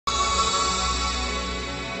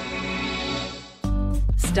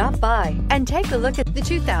Stop by and take a look at the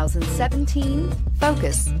 2017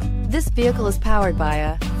 Focus. This vehicle is powered by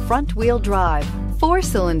a front-wheel drive,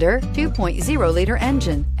 4-cylinder, 2.0-liter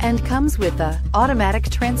engine and comes with an automatic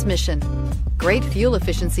transmission. Great fuel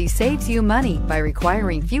efficiency saves you money by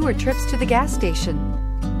requiring fewer trips to the gas station.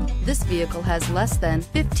 This vehicle has less than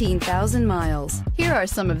 15,000 miles. Here are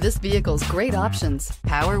some of this vehicle's great options: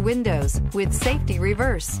 power windows with safety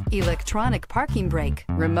reverse, electronic parking brake,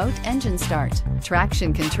 remote engine start,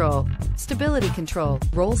 traction control, stability control,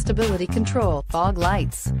 roll stability control, fog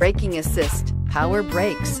lights, braking assist, power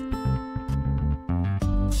brakes.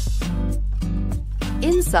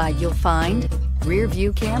 Inside you'll find rear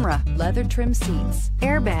view camera, leather trim seats,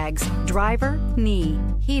 airbags, driver, knee,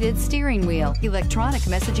 heated steering wheel, electronic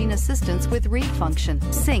messaging assistance with read function,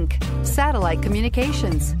 sync, satellite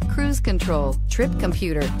communications, cruise control, trip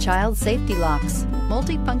computer, child safety locks,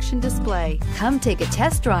 multifunction display. Come take a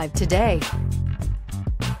test drive today.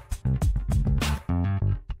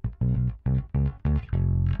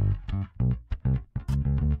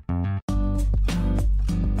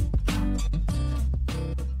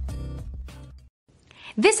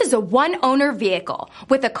 This is a one-owner vehicle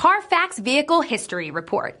with a Carfax Vehicle History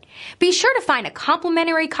Report. Be sure to find a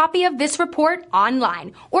complimentary copy of this report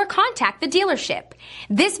online or contact the dealership.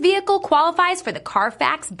 This vehicle qualifies for the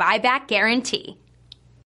Carfax Buyback Guarantee.